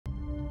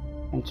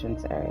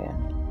entrance area.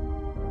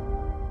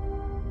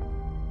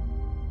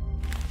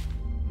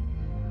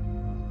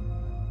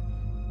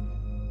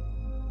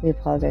 We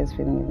apologize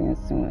for leaving it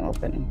soon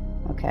open.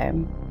 Okay.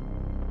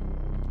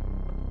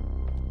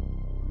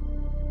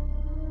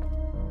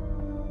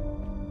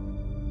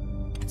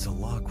 It's a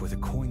lock with a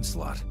coin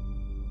slot.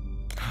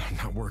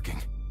 Not working.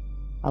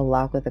 A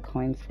lock with a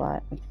coin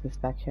slot. What's this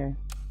back here?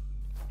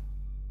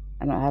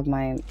 I don't have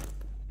my...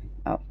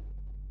 Oh.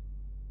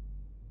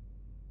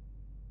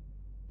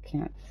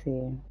 Can't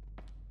see.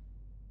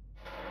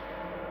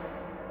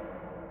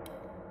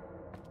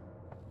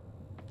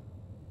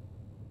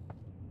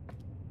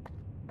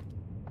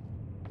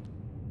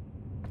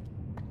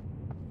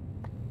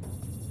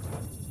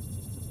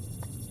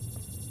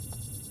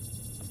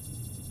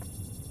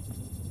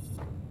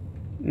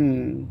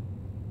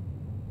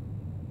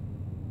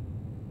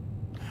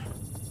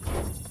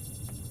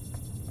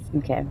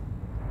 Okay.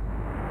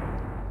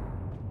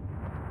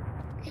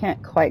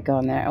 Can't quite go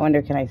in there. I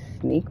wonder, can I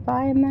sneak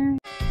by in there?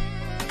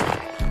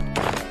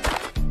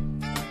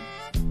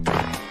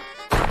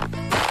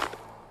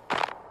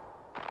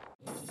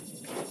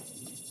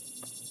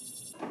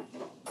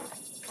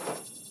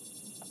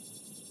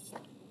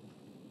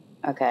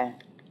 Okay.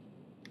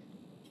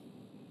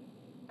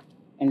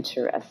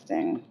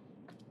 Interesting.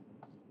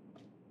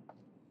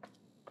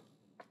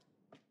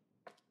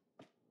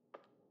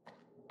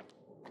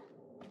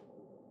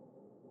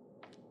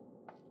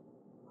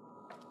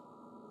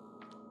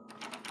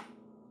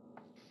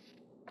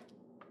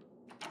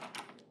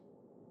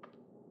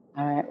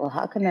 Alright, well,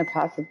 how can there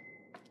possibly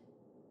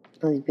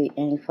be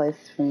any place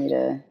for me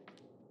to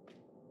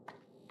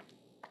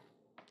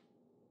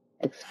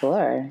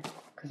explore?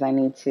 Because I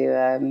need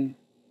to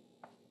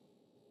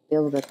be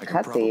able to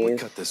cut these. Probably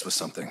cut this with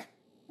something.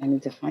 I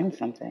need to find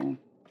something.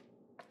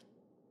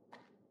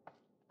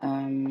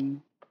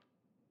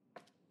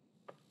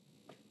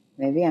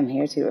 Maybe I'm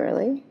here too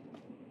early?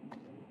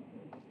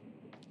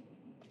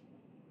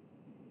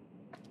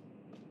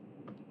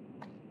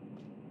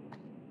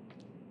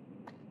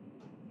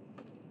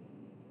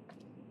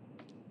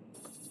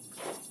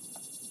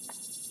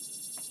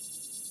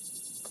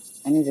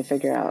 I need to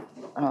figure out,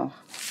 oh,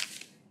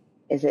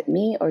 is it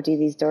me or do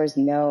these doors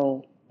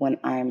know when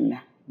I'm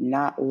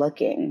not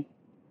looking?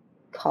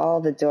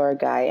 Call the door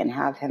guy and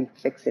have him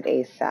fix it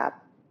ASAP.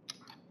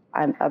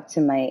 I'm up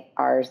to my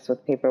arse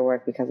with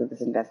paperwork because of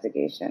this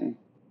investigation.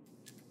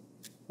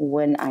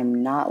 When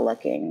I'm not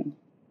looking.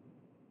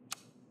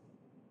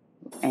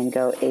 And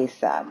go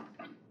ASAP.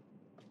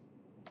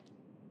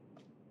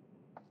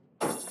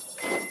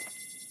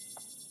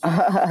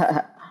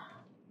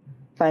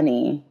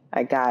 Funny.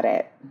 I got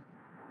it.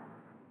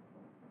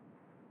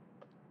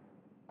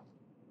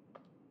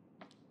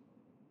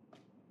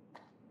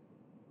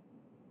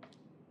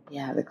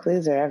 Yeah, the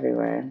clues are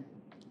everywhere.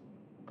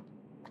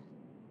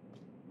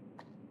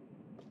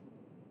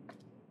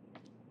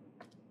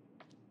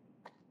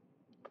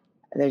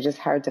 They're just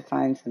hard to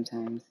find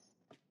sometimes.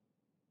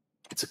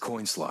 It's a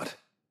coin slot.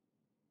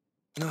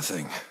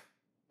 Nothing.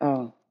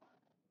 Oh,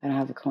 I don't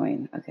have a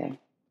coin. Okay.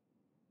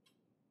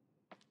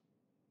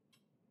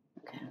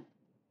 Okay.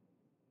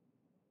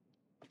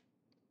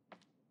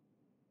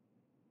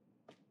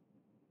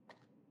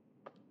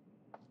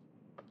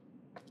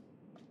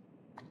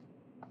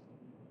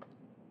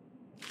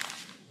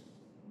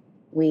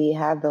 We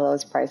have the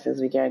lowest prices.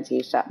 We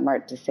guarantee Shop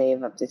Mart to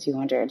save up to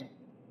 $200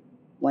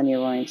 when you're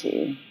willing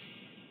to.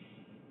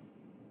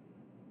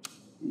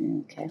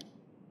 Okay.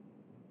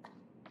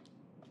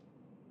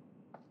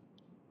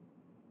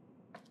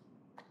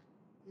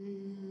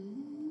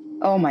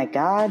 Oh my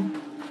God.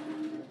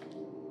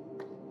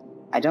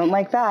 I don't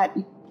like that.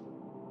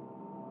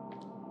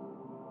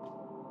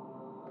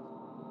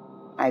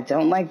 I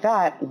don't like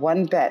that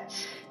one bit.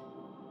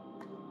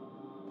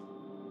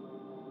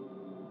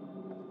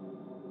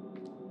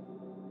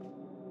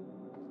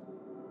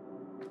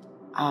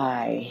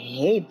 I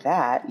hate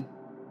that.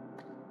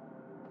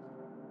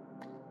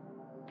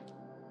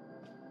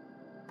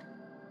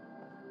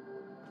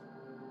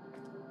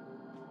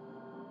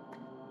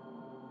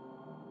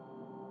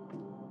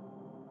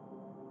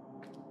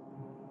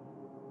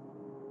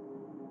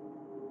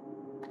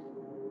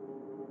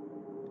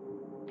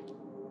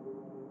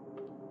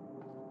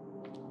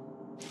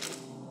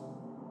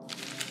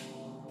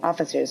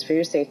 Officers, for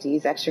your safety,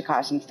 use extra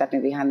caution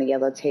stepping behind the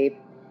yellow tape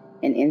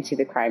and into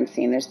the crime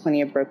scene. There's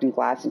plenty of broken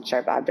glass and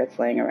sharp objects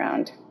laying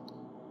around.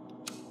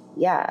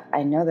 Yeah,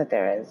 I know that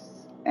there is.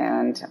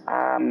 And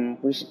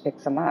we should pick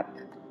some up.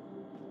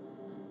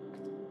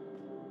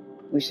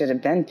 We should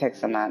have been picked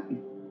some up.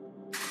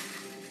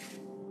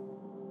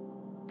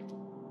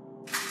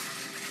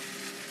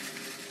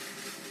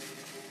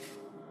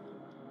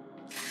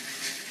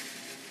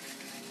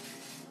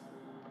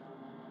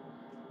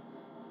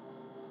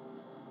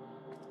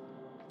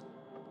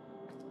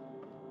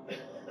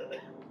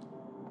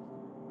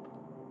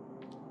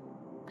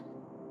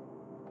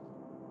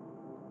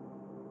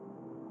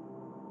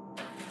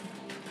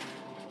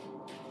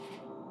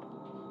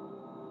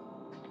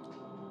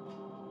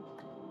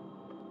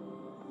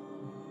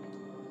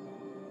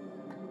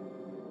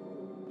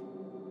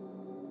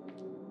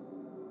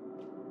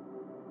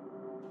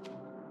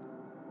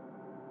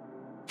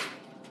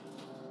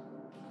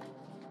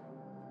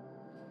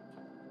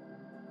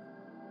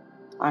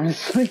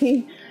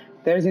 Honestly,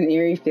 there's an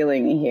eerie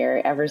feeling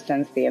here ever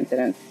since the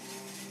incident.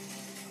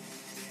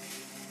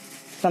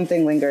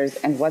 Something lingers,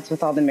 and what's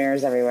with all the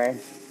mirrors everywhere?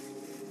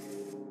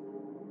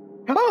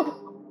 Oh!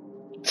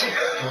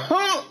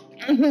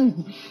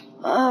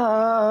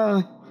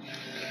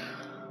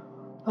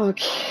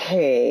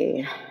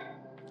 Okay.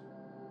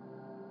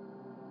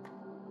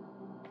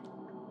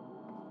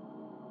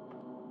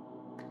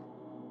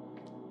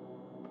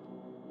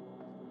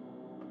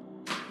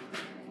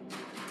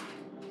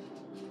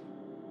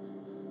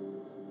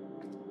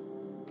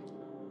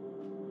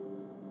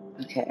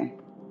 Okay.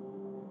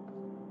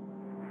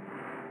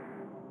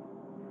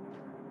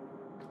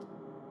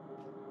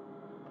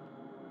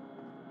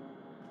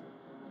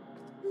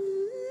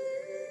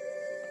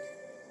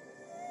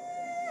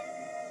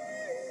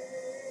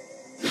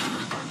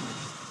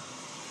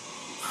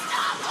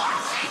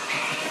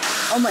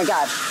 Oh my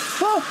god.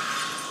 Oh!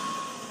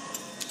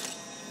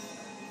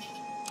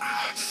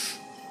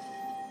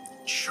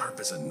 Sharp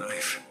as a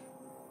knife.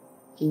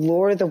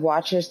 Lure the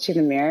watchers to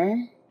the mirror.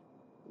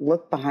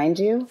 Look behind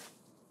you.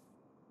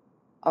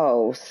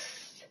 Oh.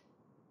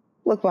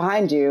 Look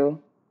behind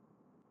you.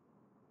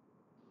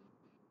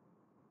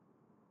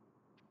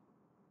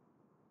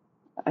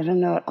 I don't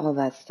know what all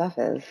that stuff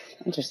is.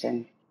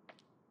 Interesting.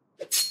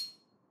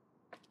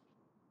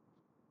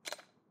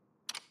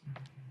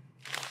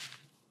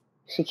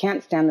 She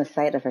can't stand the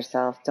sight of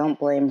herself. Don't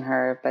blame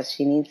her, but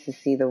she needs to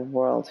see the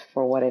world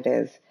for what it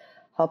is.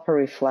 Help her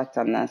reflect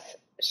on this.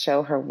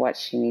 Show her what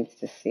she needs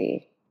to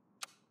see.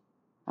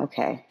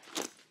 Okay.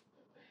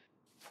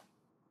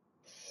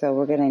 So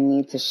we're going to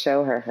need to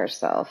show her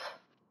herself.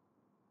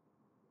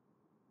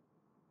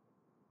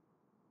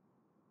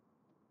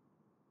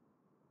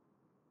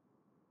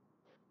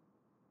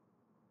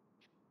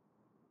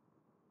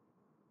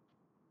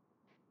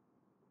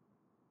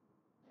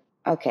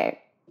 Okay.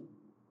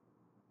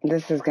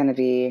 This is going to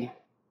be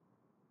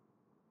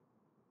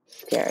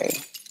scary.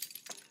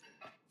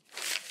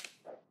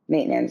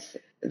 Maintenance.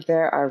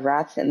 There are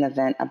rats in the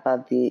vent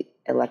above the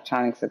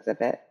electronics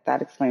exhibit.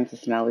 That explains the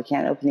smell. We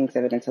can't open the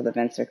exhibit until the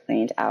vents are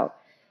cleaned out,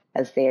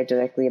 as they are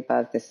directly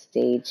above the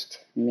staged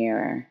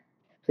mirror.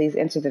 Please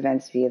enter the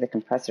vents via the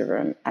compressor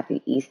room at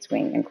the east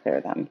wing and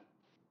clear them.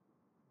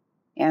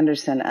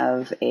 Anderson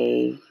of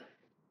a...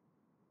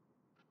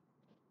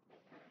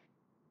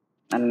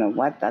 I don't know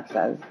what that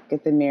says.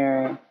 Get the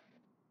mirror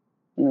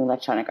in the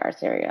electronic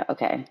arts area.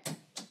 Okay.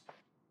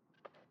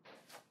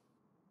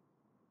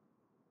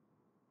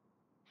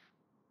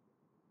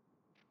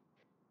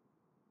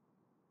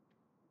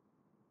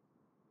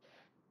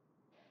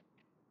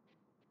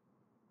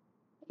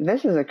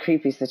 This is a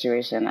creepy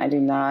situation. I do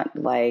not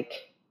like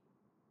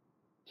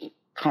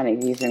kind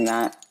of using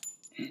that.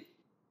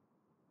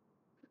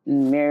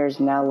 Mirrors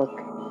now look...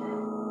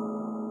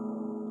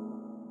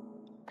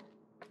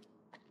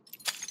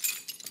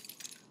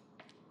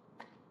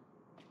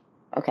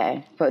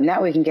 Okay, but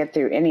now we can get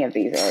through any of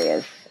these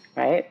areas,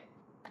 right?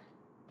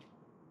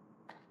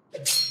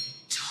 Don't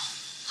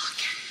look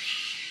at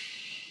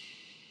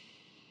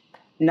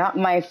me. Not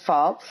my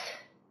fault.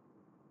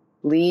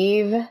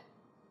 Leave.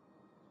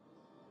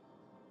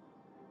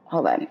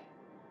 Hold on.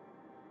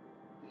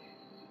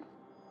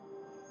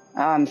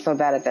 Oh, I'm so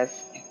bad at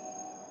this.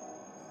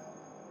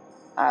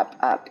 Up,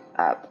 up,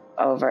 up.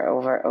 Over,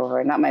 over,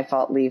 over. Not my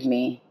fault. Leave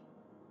me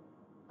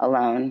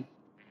alone.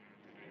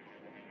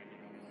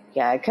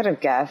 Yeah, I could have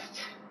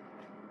guessed.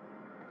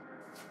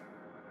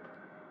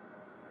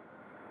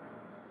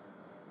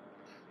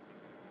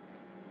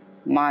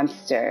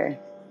 Monster.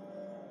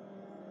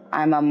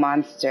 I'm a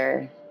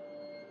monster.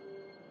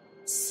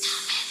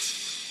 Stop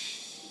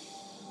it.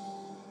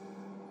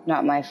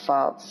 Not my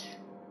fault.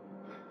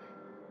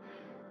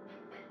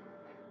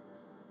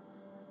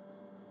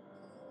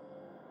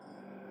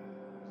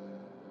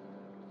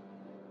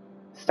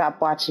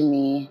 Stop watching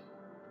me.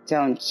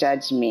 Don't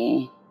judge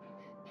me.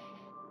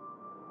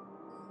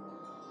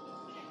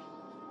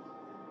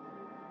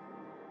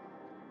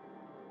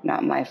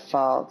 Not my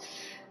fault.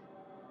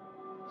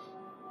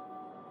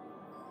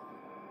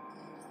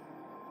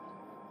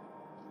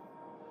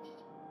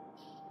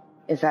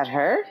 Is that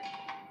her?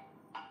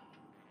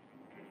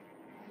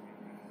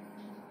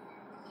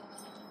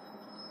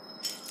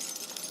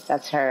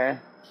 That's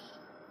her.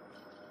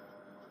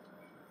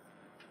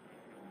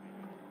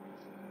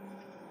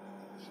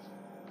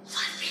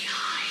 Let me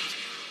hide.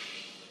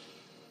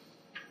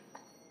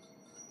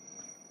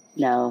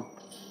 No.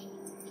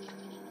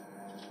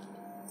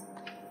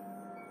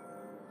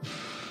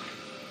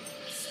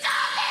 Stop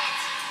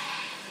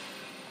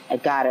it. I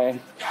got her.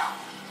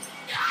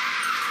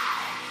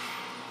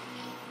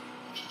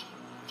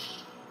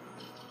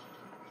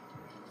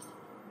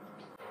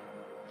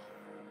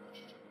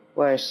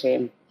 Where is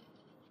she?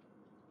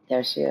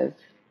 There she is.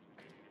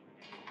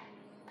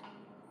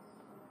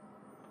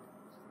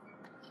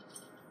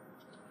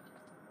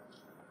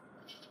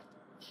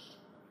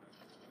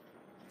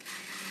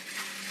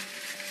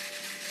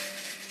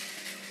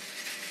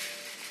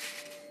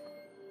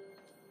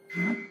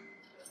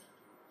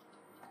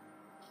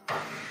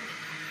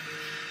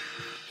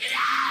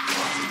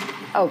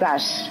 Oh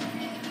gosh.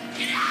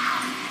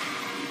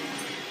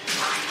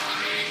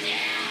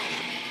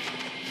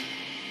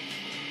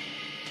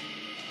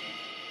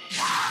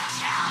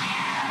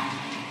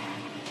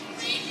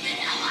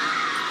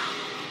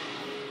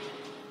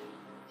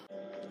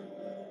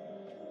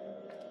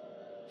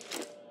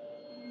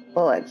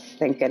 Bullets,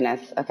 thank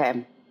goodness.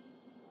 Okay.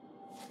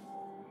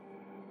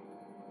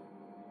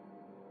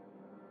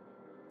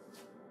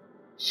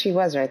 She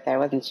was right there,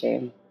 wasn't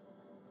she?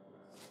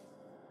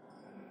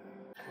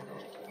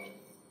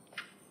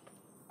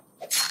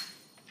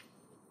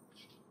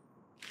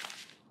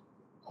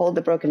 Hold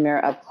the broken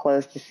mirror up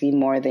close to see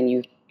more than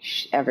you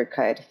ever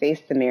could. Face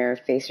the mirror,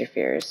 face your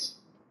fears.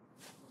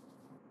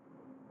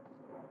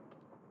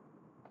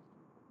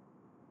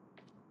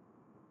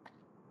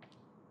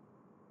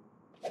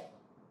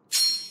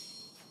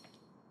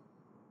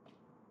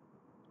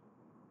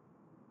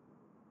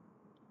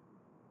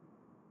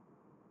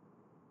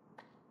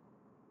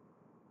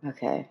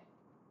 Okay.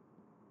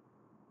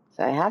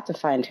 So I have to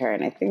find her,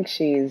 and I think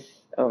she's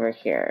over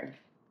here.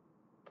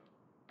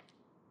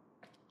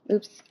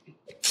 Oops.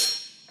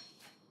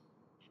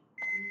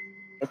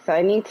 So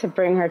I need to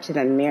bring her to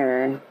the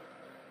mirror.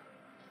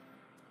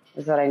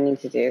 Is what I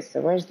need to do.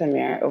 So where's the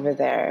mirror? Over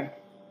there.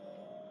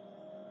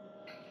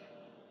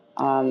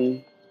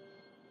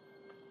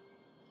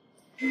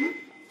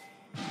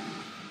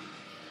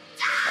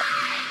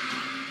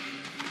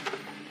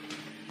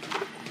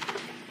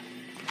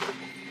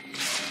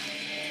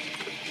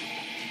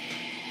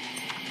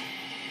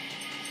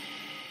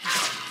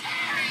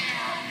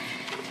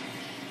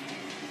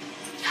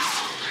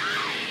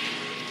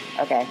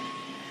 Okay.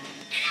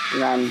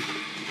 Run.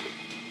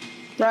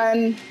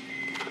 Run.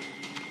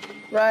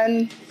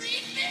 Run.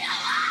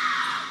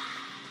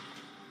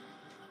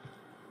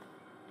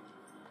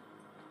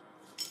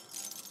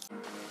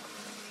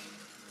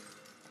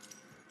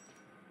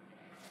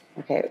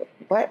 Okay,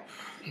 what?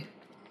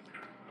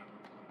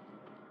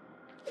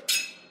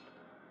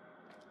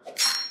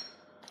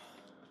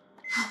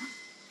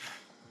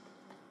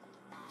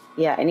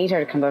 Yeah, I need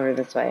her to come over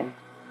this way.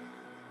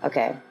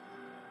 Okay.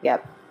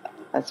 Yep.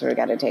 That's where we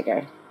gotta take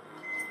her.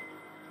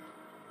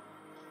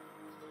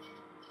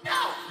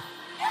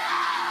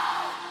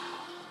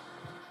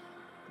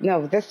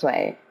 No, this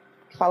way.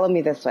 Follow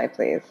me this way,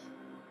 please.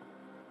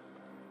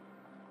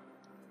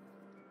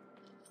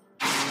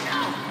 I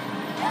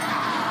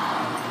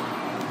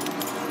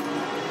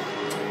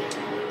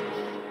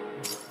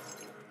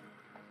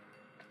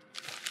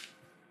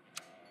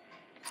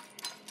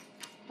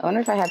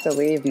wonder if I have to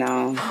leave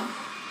now.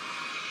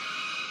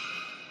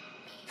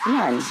 Come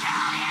on.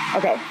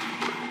 Okay.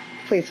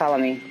 Please follow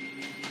me.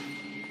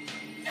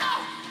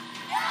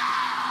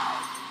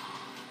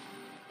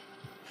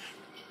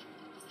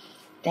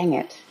 Dang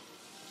it.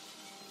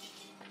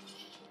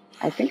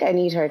 I think I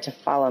need her to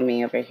follow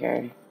me over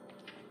here.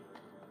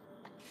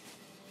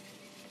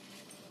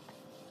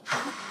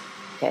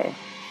 Okay.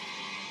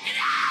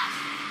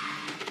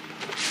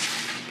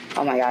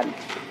 Oh my god.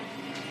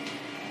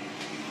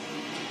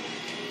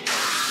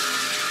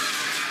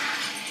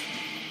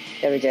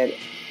 Yeah, we did.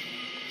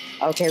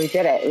 Okay, we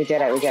did it. We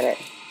did it. We did it.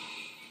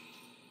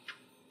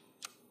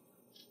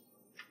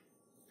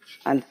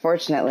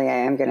 Unfortunately, I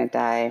am gonna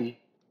die.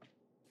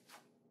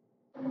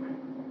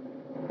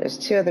 There's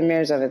two other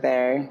mirrors over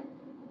there.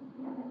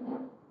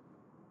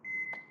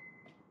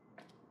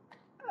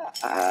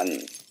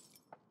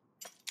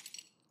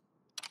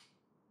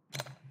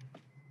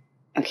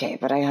 Okay,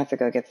 but I have to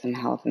go get some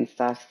health and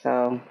stuff,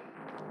 so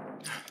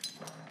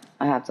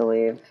I have to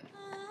leave.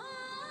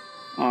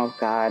 Oh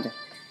god.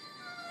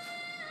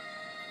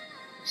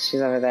 She's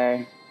over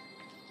there.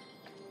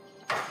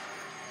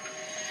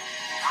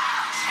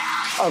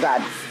 Oh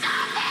god.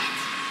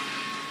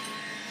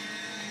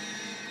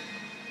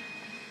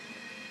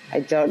 I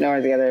don't know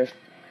where the other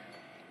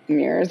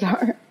mirrors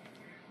are.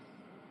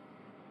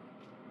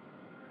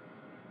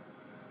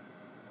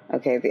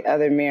 Okay, the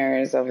other mirror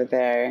is over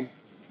there.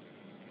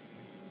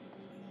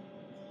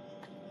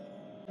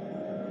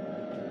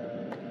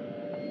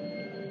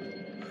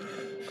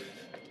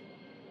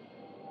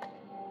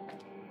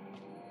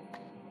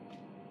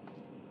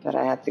 But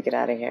I have to get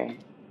out of here.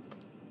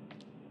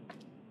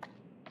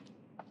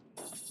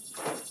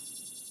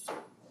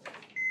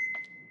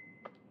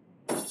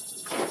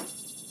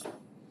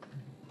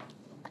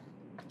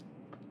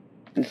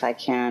 If I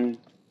can.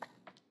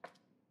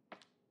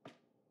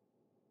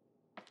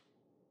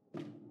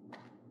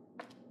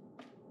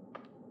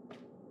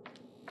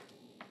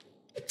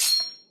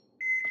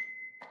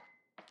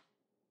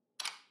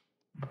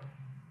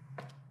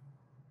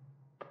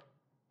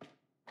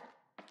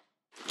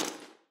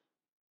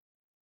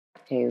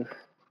 Okay,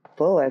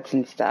 bullets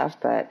and stuff,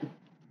 but...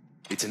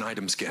 It's an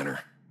item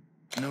scanner.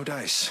 No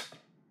dice.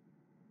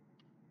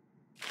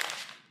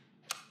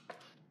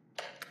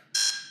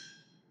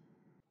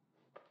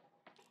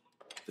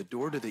 The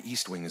door to the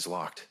east wing is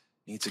locked.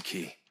 Needs a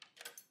key.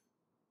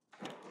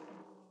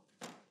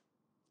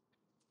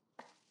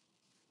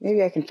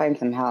 Maybe I can find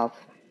some help.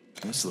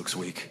 This looks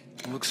weak.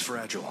 Looks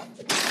fragile.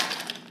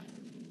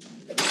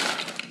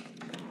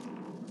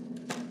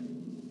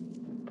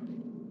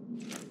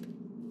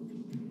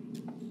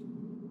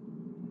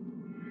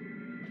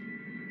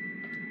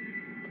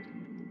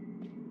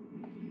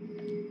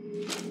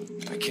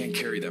 can't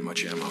carry that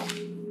much ammo.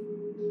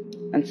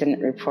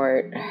 Incident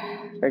report,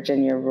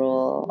 Virginia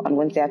Rule. On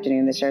Wednesday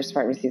afternoon, the sheriff's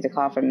department received a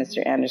call from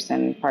Mr.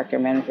 Anderson, Parker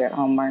manager at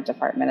Homa Mart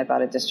department,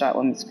 about a distraught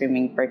woman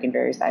screaming, breaking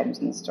various items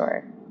in the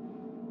store.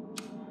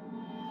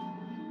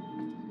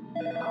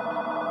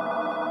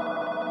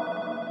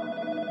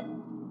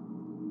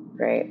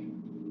 Great.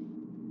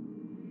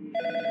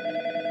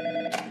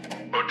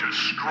 A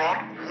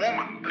distraught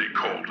woman, they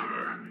called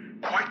her.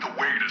 Quite the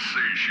way to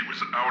say she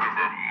was out of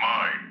her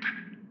mind.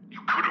 You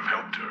could have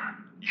helped her.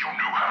 You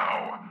knew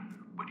how.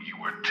 But you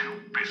were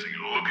too busy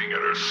looking at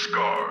her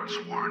scars,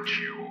 weren't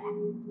you?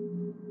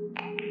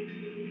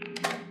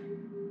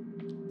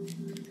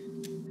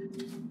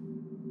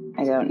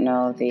 I don't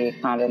know the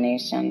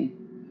combination.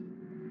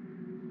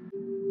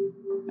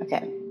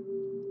 Okay.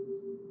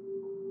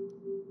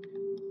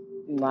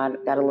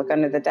 Gotta look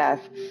under the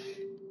desk.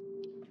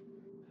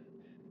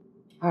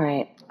 All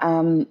right.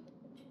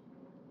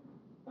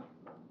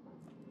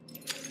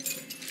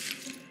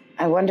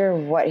 I wonder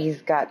what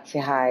he's got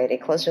to hide. A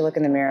closer look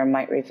in the mirror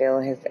might reveal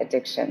his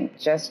addiction.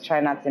 Just try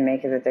not to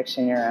make his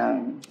addiction your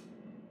own.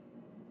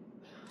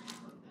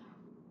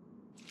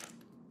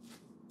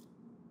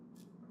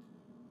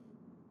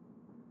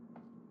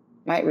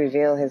 Might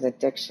reveal his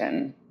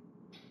addiction.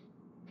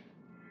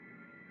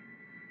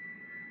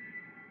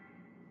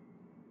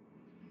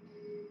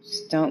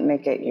 Just don't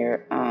make it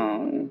your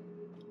own.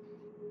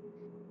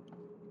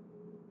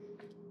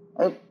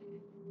 Oh.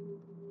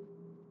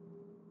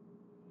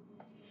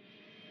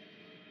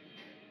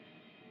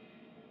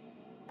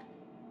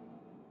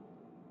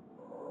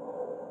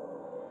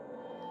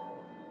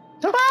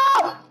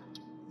 Oh!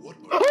 What?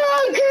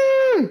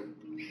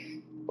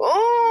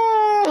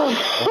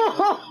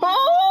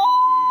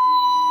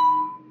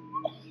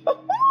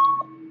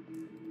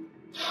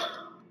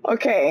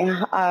 Okay,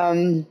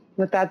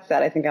 with that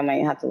said, I think I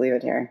might have to leave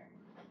it here.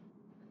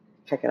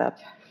 Pick it up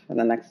for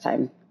the next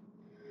time.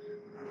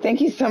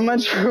 Thank you so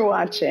much for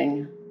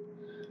watching.